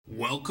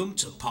Welcome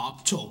to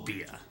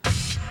Poptopia.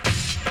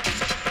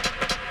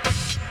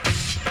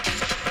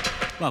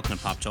 Welcome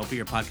to Poptopia,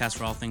 your podcast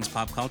for all things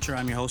pop culture.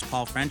 I'm your host,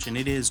 Paul French, and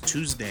it is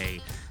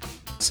Tuesday,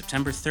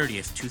 September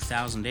 30th,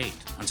 2008.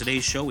 On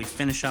today's show, we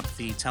finish up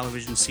the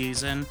television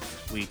season,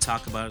 we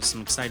talk about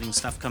some exciting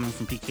stuff coming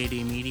from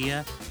PKD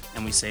Media,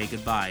 and we say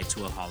goodbye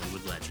to a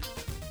Hollywood legend.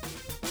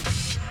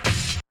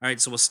 All right,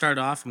 so we'll start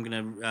off. I'm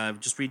going to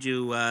just read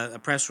you a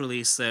press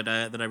release that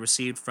I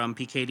received from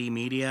PKD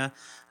Media.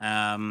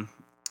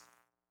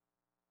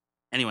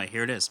 Anyway,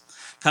 here it is.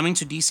 Coming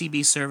to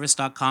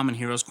DCBService.com and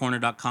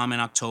HeroesCorner.com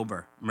in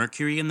October,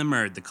 Mercury and the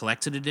Murd, the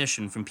collected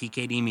edition from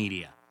PKD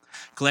Media.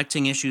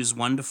 Collecting issues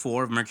 1 to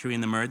 4 of Mercury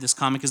and the Murd, this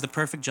comic is the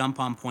perfect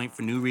jump-on point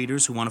for new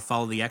readers who want to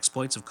follow the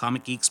exploits of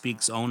Comic Geek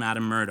Speak's own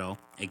Adam Murdo,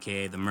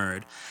 a.k.a. the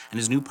Murd, and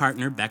his new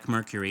partner, Beck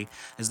Mercury,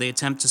 as they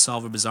attempt to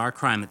solve a bizarre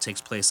crime that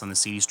takes place on the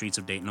seedy streets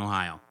of Dayton,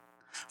 Ohio.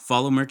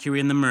 Follow Mercury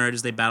and the Murd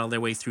as they battle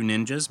their way through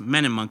ninjas,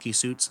 men in monkey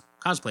suits,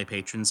 cosplay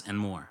patrons, and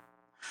more.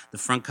 The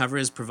front cover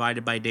is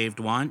provided by Dave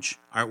Dwanch.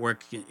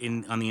 Artwork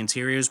on the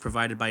interior is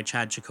provided by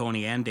Chad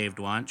Ciccone and Dave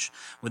Dwanch,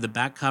 with the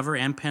back cover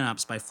and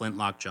pinups by Flint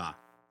Lockjaw.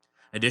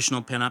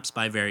 Additional pinups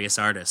by various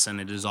artists,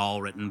 and it is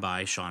all written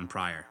by Sean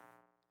Pryor.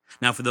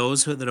 Now, for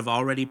those that have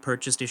already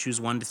purchased issues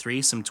 1 to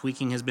 3, some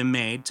tweaking has been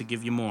made to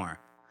give you more,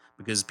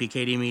 because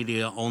PKD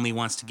Media only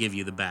wants to give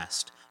you the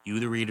best. You,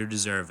 the reader,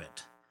 deserve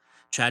it.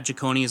 Chad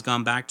Ciccone has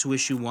gone back to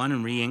issue 1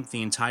 and re-inked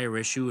the entire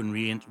issue and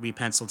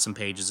re-penciled some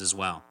pages as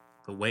well.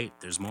 But wait,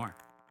 there's more.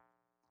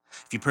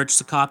 If you purchase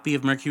a copy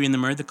of Mercury and the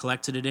Murd, the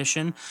collected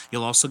edition,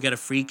 you'll also get a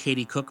free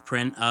Katie Cook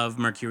print of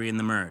Mercury and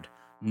the Murd.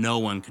 No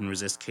one can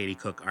resist Katie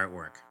Cook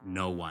artwork.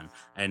 No one.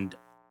 And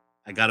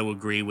I got to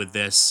agree with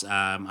this.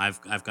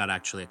 I've got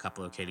actually a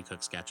couple of Katie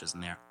Cook sketches,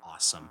 and they're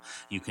awesome.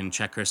 You can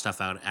check her stuff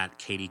out at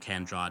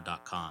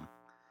katiecandraw.com.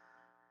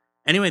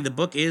 Anyway, the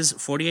book is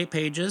 48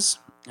 pages,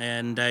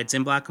 and it's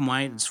in black and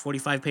white. It's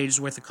 45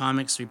 pages worth of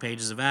comics, 3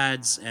 pages of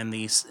ads, and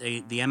the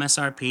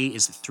MSRP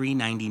is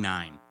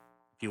 $3.99.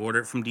 If you order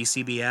it from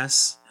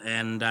DCBS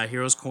and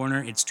Heroes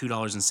Corner, it's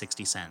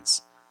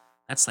 $2.60.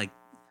 That's like,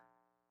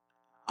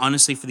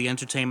 honestly, for the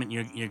entertainment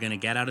you're going to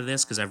get out of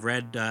this, because I've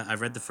read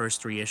the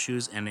first 3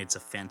 issues, and it's a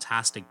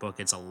fantastic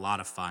book. It's a lot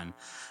of fun,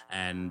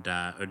 and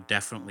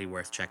definitely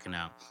worth checking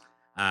out.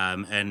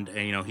 And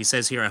you know, he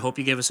says here, I hope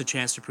you give us a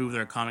chance to prove that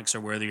our comics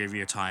are worthy of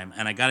your time.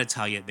 And I got to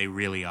tell you, they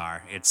really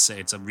are. It's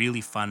a really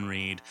fun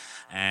read,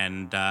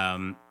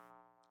 and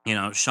you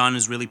know, Sean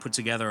has really put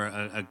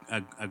together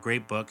a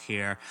great book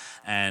here,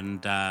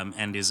 and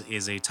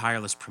is a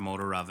tireless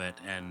promoter of it,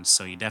 and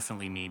so you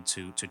definitely need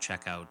to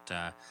check out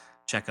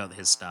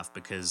his stuff,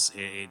 because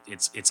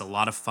it's a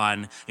lot of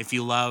fun. If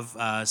you love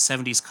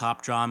 70s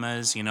cop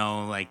dramas, you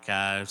know, like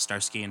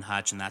Starsky and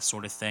Hutch and that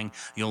sort of thing,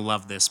 you'll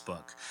love this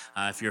book.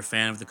 If you're a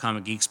fan of the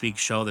Comic Geek Speak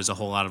show, there's a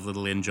whole lot of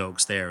little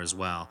in-jokes there as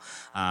well.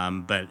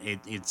 But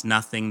it's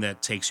nothing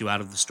that takes you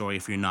out of the story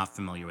if you're not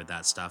familiar with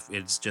that stuff.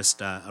 It's just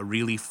a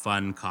really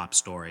fun cop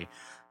story.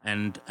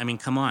 And, I mean,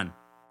 come on.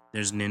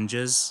 There's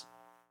ninjas,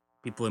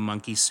 people in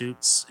monkey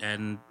suits,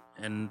 and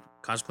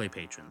cosplay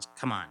patrons.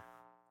 Come on.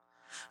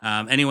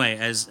 Anyway,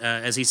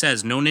 as he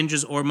says, no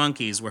ninjas or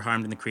monkeys were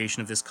harmed in the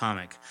creation of this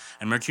comic.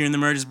 And Mercury and the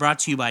Murd is brought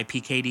to you by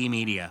PKD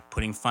Media,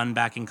 putting fun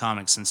back in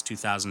comics since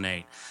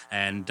 2008.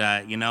 And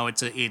you know,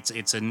 it's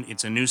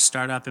a new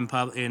startup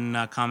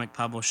in comic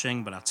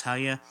publishing, but I'll tell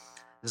you,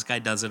 this guy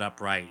does it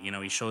up right. You know,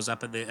 he shows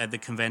up at the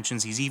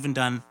conventions. He's even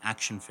done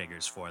action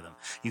figures for them.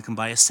 You can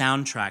buy a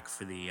soundtrack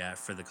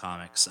for the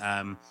comics.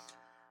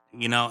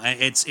 You know,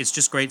 it's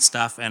just great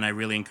stuff, and I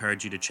really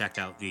encourage you to check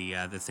out the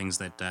things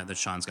that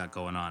Sean's got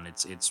going on.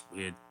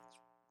 It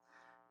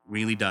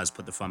really does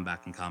put the fun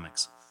back in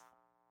comics.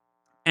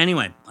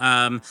 Anyway,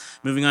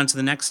 moving on to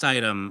the next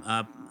item.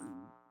 Of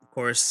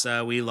course,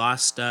 we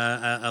lost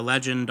a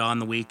legend on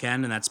the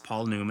weekend, and that's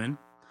Paul Newman,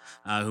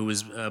 who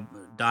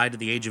died at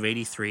the age of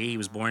 83. He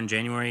was born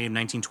January of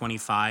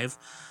 1925.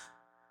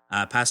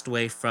 Passed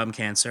away from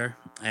cancer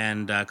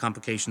and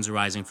complications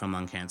arising from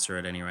lung cancer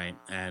at any rate,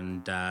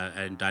 and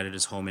died at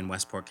his home in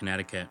Westport,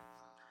 Connecticut.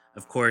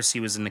 Of course, he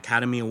was an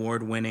Academy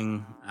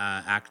Award-winning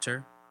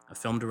actor, a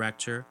film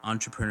director,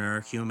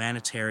 entrepreneur,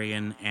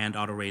 humanitarian, and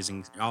auto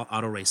racing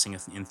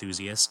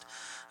enthusiast.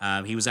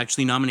 He was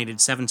actually nominated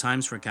 7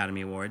 times for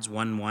Academy Awards,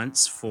 won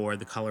once for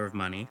The Color of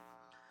Money,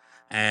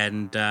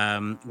 and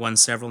won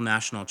several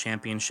national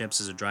championships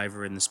as a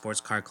driver in the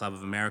Sports Car Club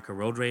of America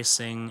road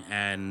racing,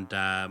 and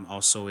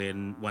also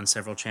won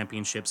several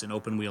championships in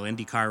open wheel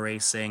IndyCar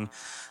racing.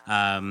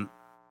 Won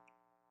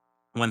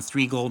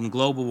 3 Golden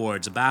Globe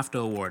Awards, a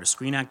BAFTA Award, a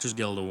Screen Actors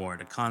Guild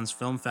Award, a Cannes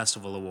Film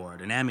Festival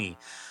Award, an Emmy,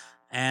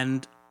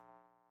 and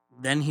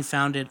then he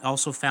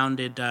also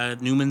founded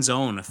Newman's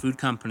Own, a food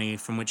company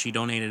from which he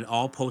donated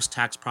all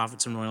post-tax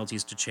profits and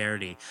royalties to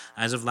charity.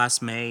 As of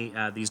last May,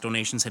 these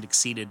donations had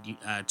exceeded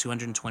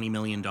 $220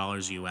 million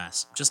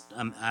US. Just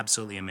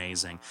absolutely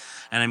amazing.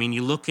 And I mean,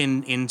 you look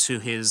into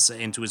his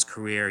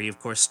career. He, of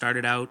course,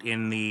 started out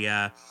in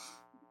the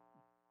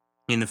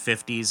In the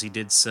 50s, he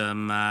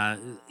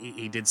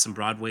did some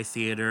Broadway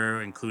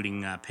theater,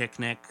 including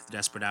Picnic, The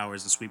Desperate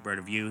Hours, and Sweet Bird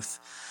of Youth.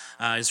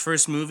 His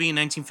first movie in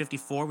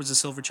 1954 was The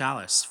Silver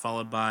Chalice,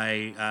 followed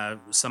by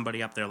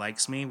Somebody Up There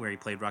Likes Me, where he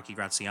played Rocky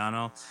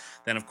Graziano.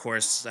 Then, of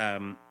course,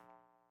 a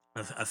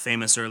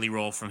famous early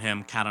role from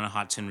him, Cat on a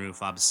Hot Tin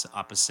Roof,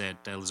 opposite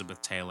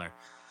Elizabeth Taylor.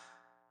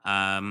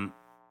 Um,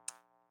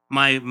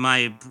 I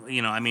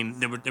mean,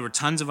 there were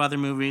tons of other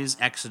movies: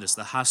 Exodus,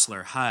 The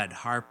Hustler, HUD,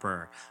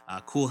 Harper,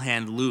 Cool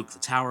Hand Luke, The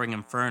Towering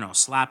Inferno,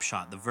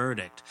 Slapshot, The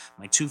Verdict.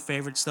 My two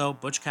favorites, though: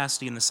 Butch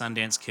Cassidy and the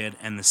Sundance Kid,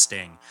 and The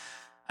Sting.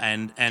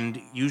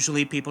 And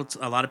usually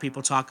a lot of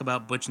people talk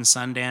about Butch and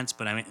Sundance,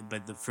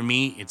 but for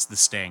me, it's The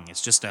Sting.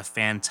 It's just a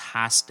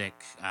fantastic,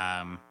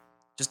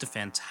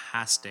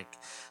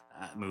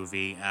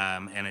 movie,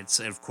 and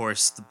it's, of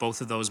course, both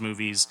of those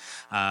movies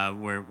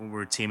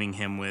were teaming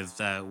him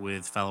with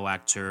fellow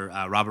actor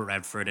Robert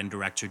Redford and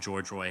director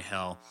George Roy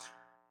Hill.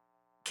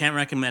 Can't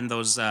recommend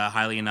those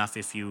highly enough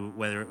if you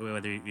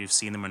whether you've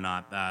seen them or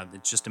not.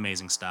 It's just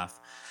amazing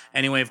stuff.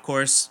 Anyway, of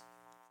course,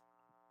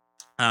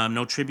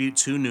 no tribute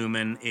to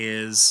Newman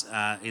is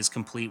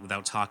complete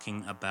without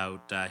talking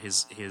about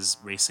his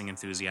racing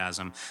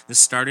enthusiasm. This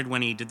started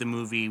when he did the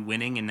movie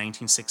Winning in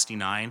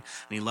 1969, and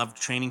he loved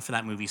training for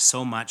that movie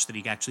so much that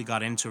he actually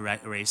got into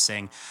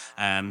racing,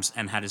 and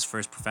had his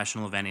first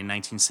professional event in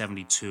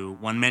 1972.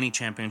 Won many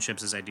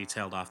championships, as I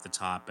detailed off the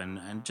top,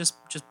 and just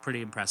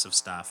pretty impressive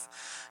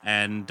stuff.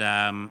 And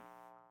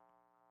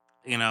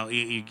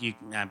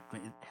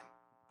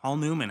Paul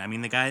Newman. I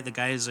mean, the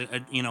guy is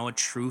a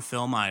true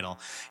film idol.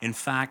 In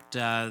fact,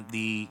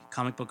 the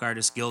comic book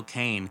artist Gil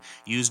Kane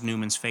used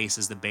Newman's face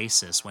as the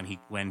basis when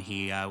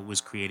he was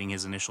creating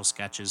his initial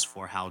sketches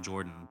for Hal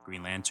Jordan,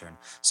 Green Lantern.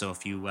 So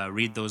if you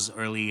read those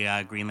early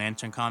Green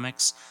Lantern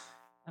comics,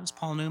 that was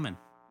Paul Newman.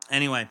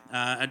 Anyway,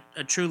 a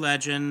true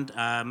legend,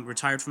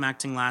 retired from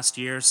acting last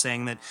year,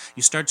 saying that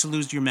you start to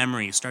lose your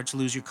memory, you start to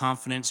lose your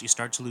confidence, you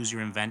start to lose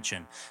your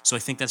invention. So I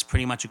think that's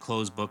pretty much a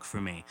closed book for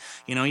me.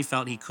 He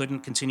felt he couldn't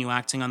continue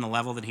acting on the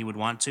level that he would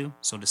want to,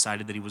 so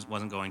decided that he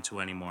wasn't going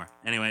to anymore.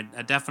 Anyway,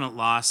 a definite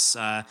loss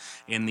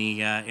in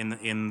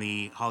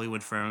the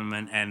Hollywood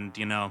firmament, and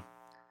you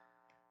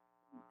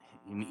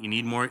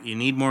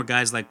need more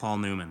guys like Paul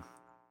Newman.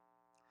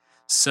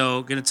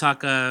 So, going to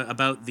talk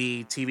about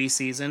the TV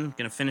season.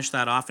 Going to finish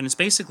that off, and it's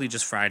basically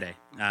just Friday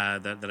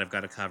that I've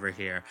got to cover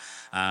here.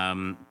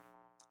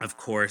 Of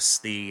course,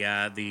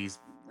 the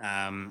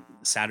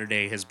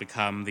Saturday has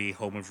become the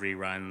home of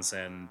reruns,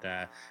 and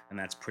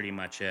that's pretty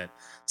much it.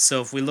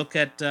 So, if we look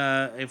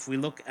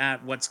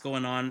at what's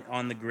going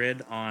on the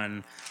grid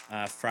on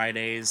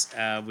Fridays,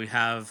 we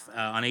have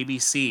on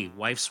ABC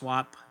Wife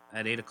Swap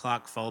at 8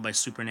 o'clock, followed by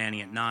Super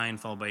Nanny at 9,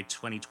 followed by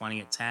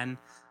 2020 at 10.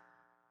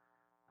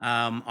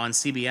 On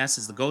CBS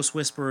is The Ghost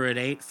Whisperer at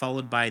 8,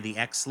 followed by The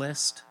X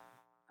List,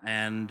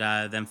 and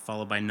then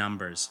followed by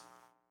Numbers.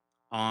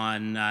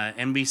 On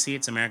NBC,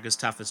 it's America's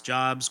Toughest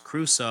Jobs,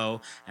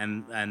 Crusoe,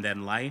 and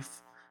then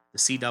Life. The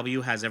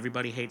CW has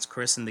Everybody Hates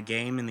Chris in the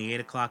Game in the 8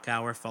 o'clock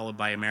hour, followed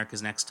by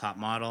America's Next Top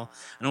Model.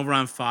 And over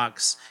on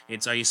Fox,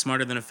 it's Are You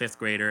Smarter Than a Fifth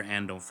Grader,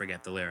 and Don't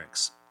Forget the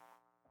Lyrics.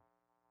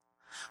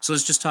 So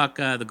let's just talk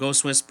The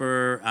Ghost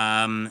Whisperer.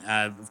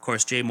 Of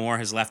course, Jay Moore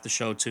has left the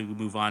show to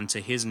move on to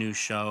his new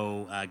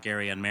show,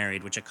 Gary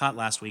Unmarried, which I caught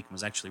last week and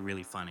was actually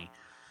really funny.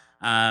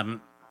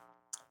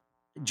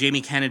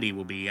 Jamie Kennedy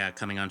will be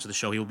coming onto the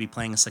show. He will be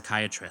playing a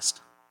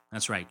psychiatrist.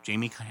 That's right.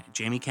 Jamie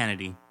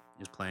Kennedy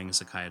is playing a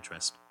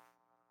psychiatrist.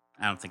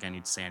 I don't think I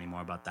need to say any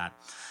more about that.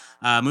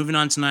 Moving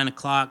on to 9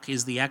 o'clock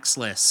is The X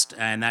List,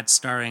 and that's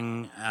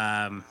starring,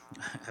 I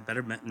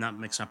better not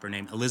mix up her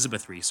name,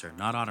 Elizabeth Reeser,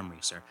 not Autumn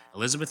Reeser.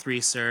 Elizabeth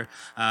Reeser,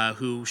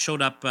 who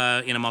showed up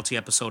in a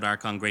multi-episode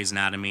arc on Grey's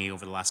Anatomy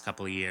over the last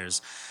couple of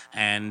years.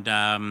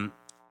 And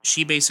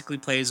she basically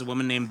plays a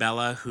woman named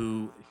Bella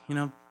who,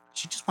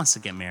 she just wants to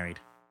get married.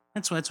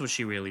 That's what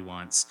she really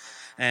wants.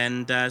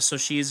 And so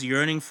she is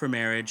yearning for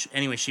marriage.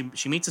 Anyway,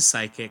 she meets a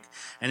psychic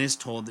and is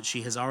told that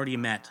she has already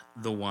met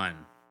the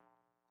one.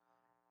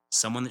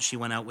 Someone that she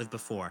went out with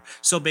before.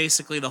 So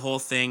basically the whole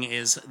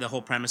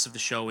premise of the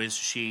show is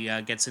she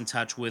gets in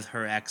touch with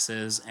her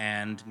exes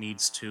and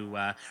needs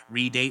to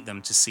redate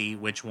them to see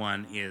which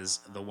one is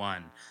the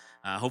one.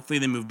 Hopefully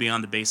they move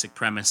beyond the basic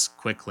premise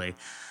quickly.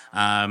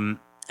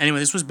 Anyway,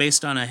 this was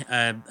based on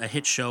a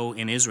hit show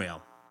in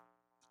Israel.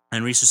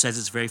 And Reeser says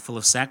it's very full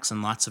of sex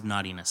and lots of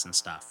naughtiness and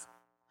stuff.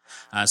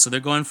 So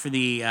they're going for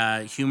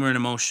the humor and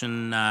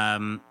emotion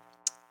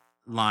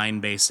line,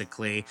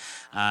 basically.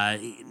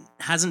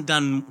 Hasn't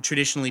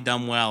traditionally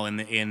done well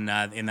in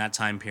that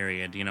time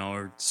period,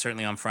 or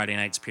certainly on Friday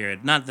nights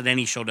period. Not that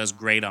any show does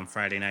great on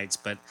Friday nights,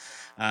 but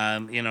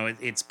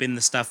it's been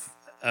the stuff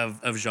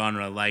of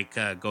genre like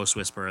Ghost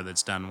Whisperer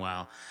that's done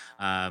well.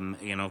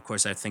 Of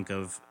course, I think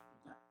of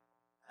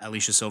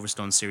Alicia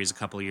Silverstone's series a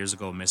couple of years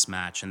ago,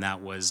 Mismatch, and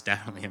that was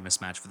definitely a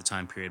mismatch for the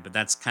time period. But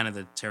that's kind of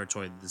the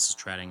territory that this is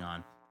treading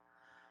on,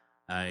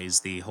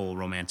 is the whole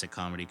romantic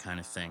comedy kind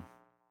of thing.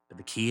 But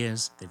the key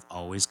is they've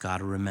always got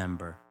to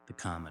remember the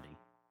comedy.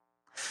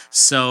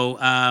 So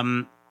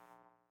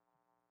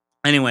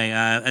Anyway,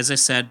 as I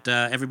said,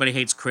 Everybody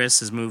Hates Chris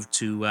has moved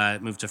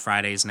to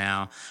Fridays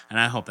now, and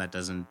I hope that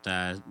doesn't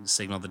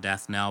signal the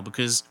death knell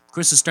because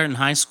Chris is starting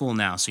high school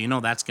now, so you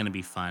know that's going to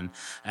be fun.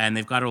 And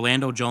they've got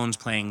Orlando Jones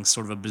playing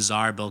sort of a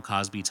bizarre Bill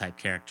Cosby type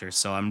character,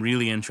 so I'm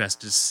really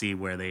interested to see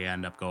where they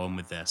end up going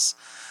with this.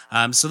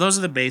 So those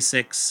are the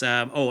basics.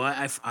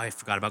 I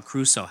forgot about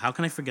Crusoe. How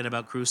can I forget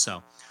about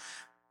Crusoe?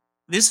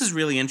 This is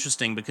really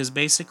interesting because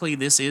basically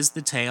this is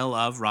the tale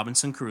of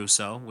Robinson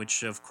Crusoe,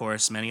 which of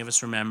course many of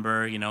us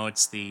remember. You know,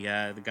 it's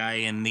the guy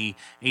in the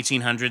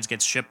 1800s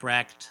gets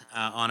shipwrecked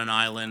on an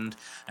island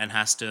and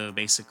has to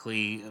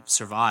basically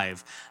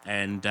survive,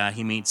 and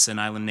he meets an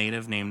island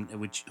native named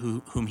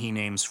whom he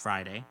names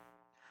Friday,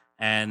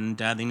 and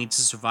they need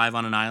to survive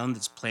on an island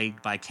that's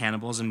plagued by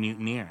cannibals and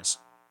mutineers.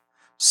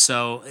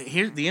 So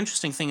here, the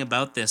interesting thing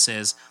about this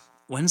is,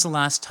 when's the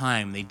last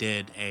time they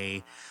did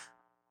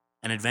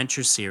an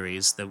adventure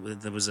series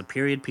that was a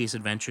period piece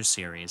adventure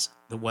series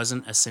that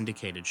wasn't a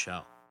syndicated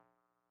show?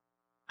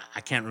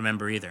 I can't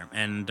remember either,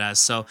 and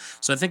so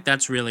I think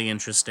that's really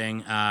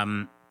interesting.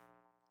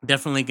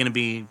 Definitely going to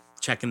be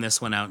checking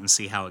this one out and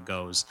see how it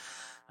goes.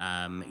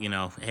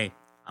 Hey,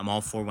 I'm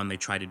all for when they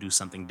try to do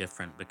something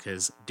different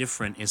because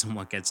different isn't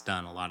what gets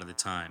done a lot of the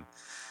time.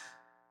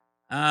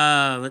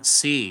 Let's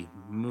see.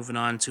 Moving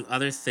on to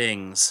other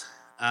things.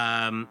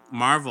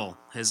 Marvel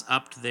has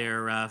upped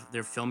their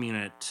film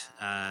unit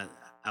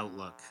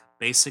outlook.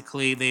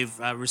 Basically, they've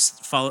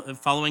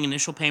following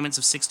initial payments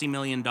of $60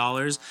 million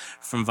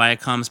from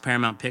Viacom's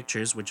Paramount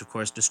Pictures, which of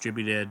course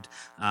distributed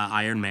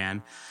Iron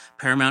Man.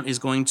 Paramount is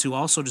going to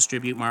also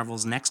distribute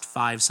Marvel's next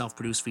 5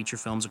 self-produced feature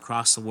films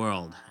across the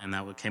world, and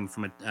that came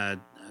from a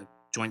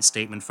joint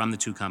statement from the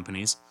two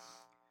companies.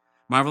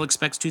 Marvel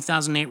expects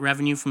 2008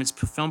 revenue from its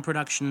film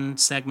production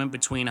segment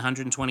between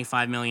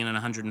 $125 million and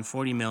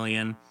 $140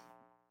 million,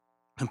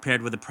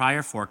 compared with a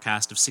prior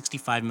forecast of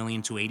 $65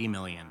 million to $80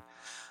 million.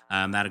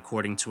 That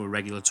according to a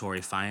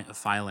regulatory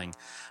filing.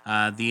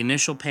 The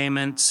initial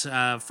payment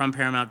from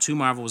Paramount to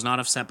Marvel was not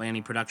offset by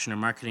any production or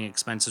marketing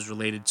expenses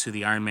related to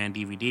the Iron Man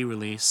DVD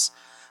release.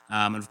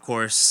 And of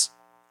course,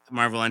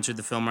 Marvel entered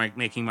the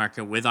filmmaking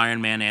market with Iron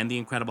Man and The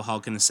Incredible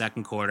Hulk in the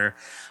second quarter.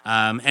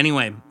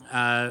 Anyway,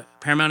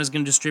 Paramount is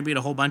going to distribute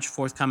a whole bunch of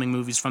forthcoming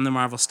movies from the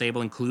Marvel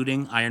stable,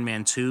 including Iron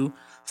Man 2,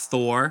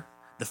 Thor,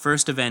 The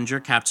First Avenger,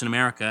 Captain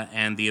America,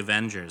 and The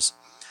Avengers.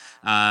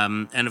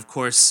 And of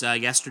course,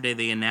 yesterday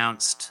they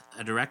announced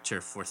a director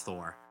for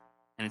Thor,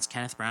 and it's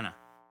Kenneth Branagh.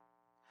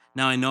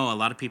 Now, I know a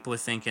lot of people are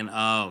thinking,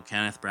 oh,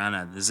 Kenneth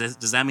Branagh,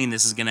 does that mean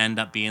this is going to end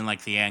up being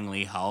like the Ang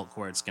Lee Hulk,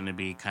 where it's going to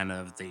be kind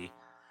of the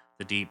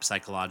deep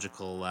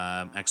psychological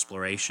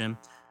exploration?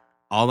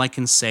 All I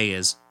can say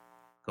is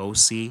go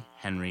see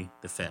Henry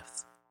V.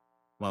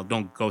 Well,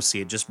 don't go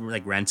see it, just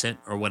like rent it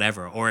or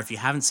whatever. Or if you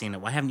haven't seen it,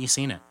 why haven't you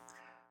seen it?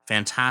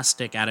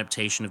 Fantastic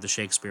adaptation of the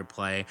Shakespeare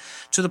play,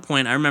 to the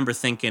point I remember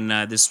thinking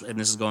this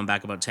is going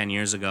back about 10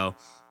 years ago,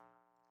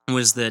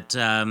 was that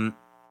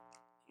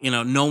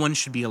no one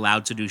should be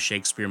allowed to do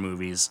Shakespeare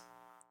movies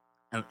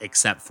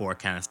except for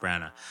Kenneth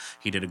Branagh.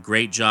 He did a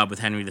great job with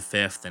Henry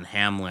V and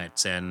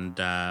Hamlet, and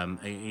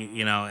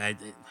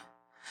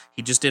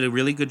he just did a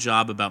really good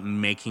job about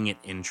making it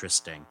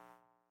interesting.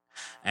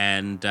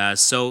 And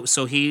so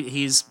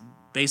he's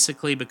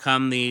basically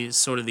become the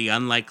sort of the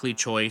unlikely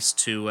choice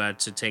to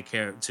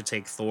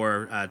take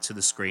Thor to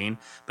the screen.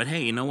 But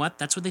hey, you know what?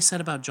 That's what they said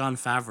about Jon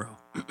Favreau.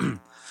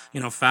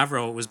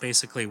 Favreau was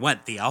basically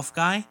what, the elf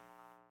guy.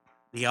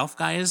 The elf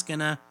guy is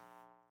gonna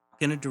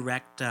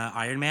direct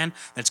Iron Man.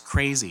 That's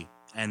crazy.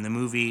 And the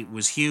movie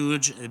was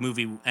huge.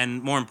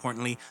 And more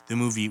importantly, the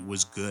movie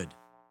was good.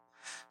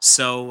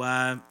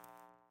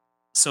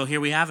 So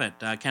here we have it.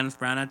 Kenneth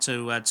Branagh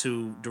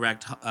to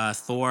direct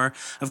Thor.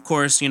 Of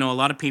course, a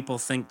lot of people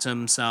think to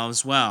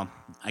themselves, well,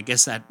 I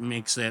guess that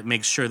makes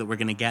sure that we're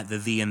going to get the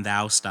thee and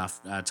thou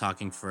stuff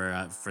talking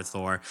for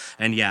Thor.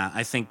 And yeah,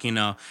 I think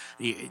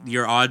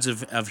your odds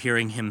of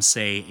hearing him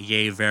say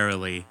 "yea,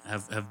 verily"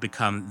 have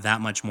become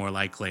that much more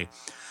likely.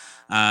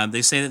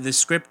 They say that the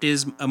script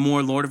is a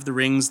more Lord of the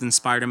Rings than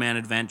Spider-Man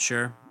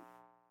adventure,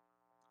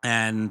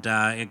 and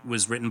it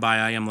was written by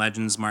I Am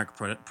Legend's Mark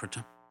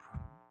Protasevich.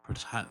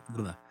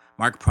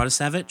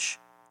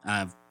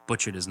 I've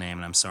butchered his name,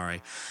 and I'm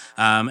sorry.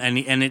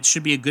 And it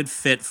should be a good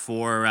fit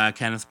for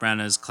Kenneth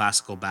Branagh's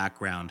classical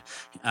background.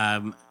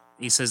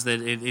 He says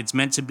that it's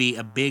meant to be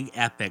a big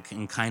epic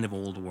and kind of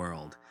old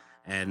world,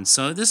 and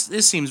so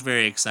this seems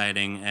very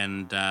exciting.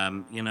 And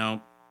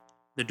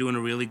they're doing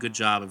a really good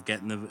job of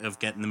getting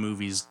the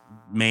movies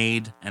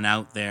made and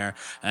out there,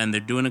 and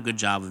they're doing a good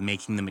job of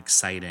making them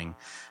exciting.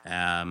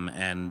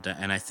 And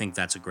I think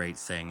that's a great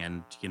thing.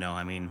 And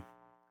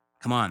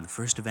come on, the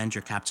first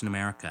Avenger, Captain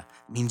America.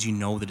 It means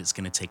that it's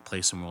going to take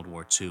place in World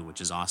War II, which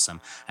is awesome.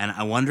 And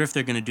I wonder if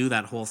they're going to do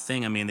that whole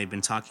thing. I mean, they've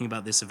been talking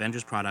about this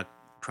Avengers product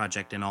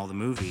project in all the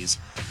movies.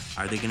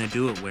 Are they going to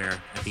do it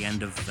where at the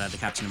end of the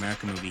Captain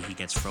America movie he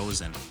gets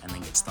frozen and then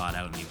gets thawed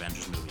out in the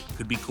Avengers movie?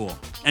 Could be cool.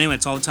 Anyway,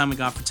 it's all the time we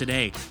got for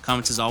today.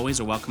 Comments as always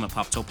are welcome at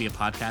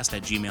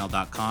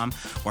poptopiapodcast@gmail.com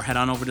or head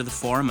on over to the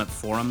forum at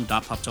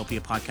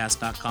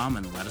forum.poptopiapodcast.com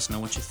and let us know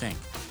what you think.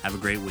 Have a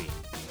great week.